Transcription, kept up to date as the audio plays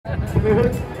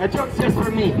That joke's just for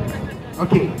me.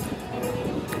 Okay.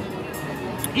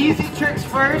 Easy tricks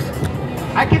first.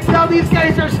 I can tell these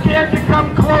guys are scared to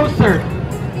come closer.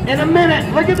 In a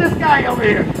minute, look at this guy over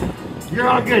here. You're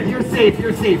all good. You're safe.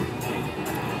 You're safe.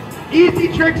 Easy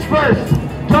tricks first.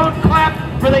 Don't clap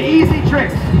for the easy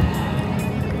tricks.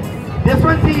 This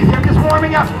one's easy. I'm just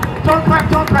warming up. Don't clap.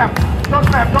 Don't clap. Don't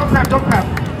clap. Don't clap. Don't clap.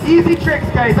 Easy tricks,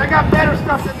 guys. I got better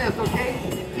stuff than this, okay?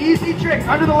 Easy trick.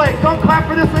 Under the leg. Don't clap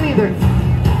for this one either.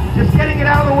 Just getting it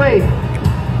out of the way.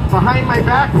 Behind my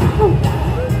back. Ooh.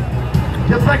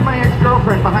 Just like my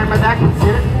ex-girlfriend. Behind my back.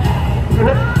 Get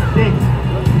it? Thanks.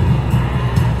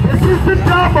 This is the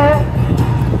double.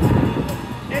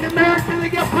 In America, they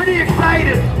get pretty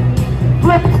excited.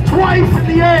 Flips twice in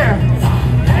the air.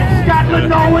 In Scotland,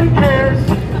 no one cares.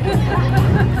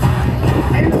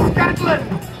 In Scotland,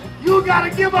 you gotta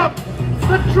give up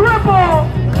the triple.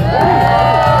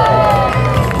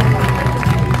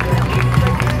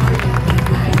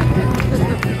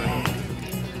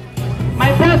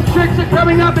 My best tricks are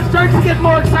coming up. It starts to get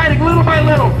more exciting little by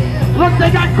little. Look, they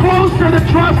got closer. The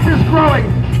trust is growing.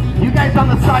 You guys on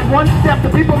the side, one step. The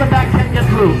people in the back can't get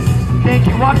through. Thank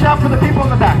you. Watch out for the people in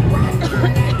the back.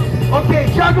 Okay,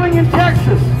 juggling in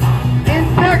Texas. In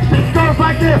Texas, goes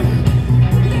like this.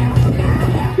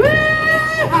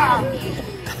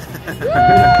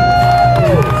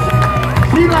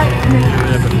 She likes me.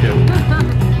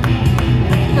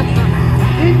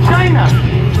 In China.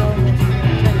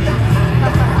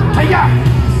 Hiya.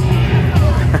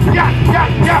 Yeah.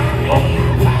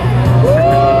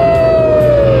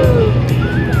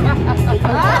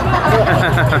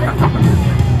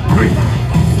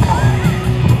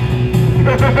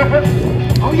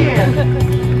 Oh yeah.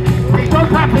 Hey, don't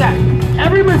clap for that.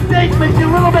 Every mistake makes you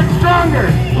a little bit stronger,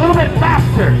 a little bit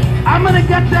faster. I'm gonna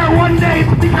get there one day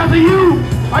because of you.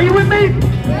 Are you with me?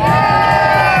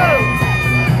 Yeah!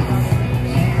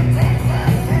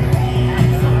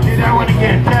 Do that one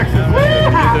again, Texas.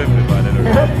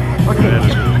 Okay.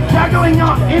 Juggling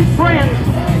on in France,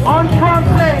 en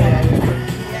français.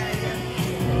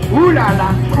 Ooh la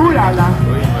la, ooh la la.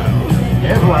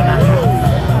 Et voilà.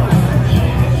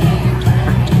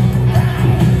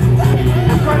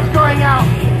 This one's going out.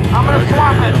 I'm gonna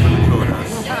swap it.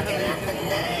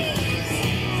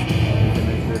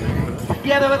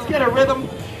 Together, let's get a rhythm.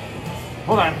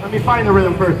 Hold on, let me find the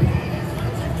rhythm first.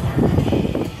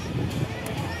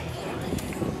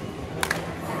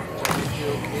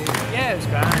 Yeah, it was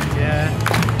grand, yeah.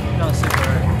 Not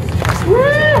super.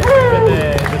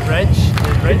 The Fringe.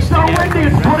 It's so windy,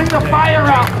 it's putting the fire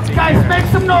out. Guys, make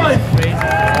some noise.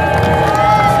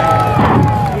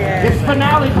 It's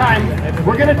finale time.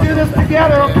 We're gonna do this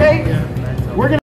together, okay? We're gonna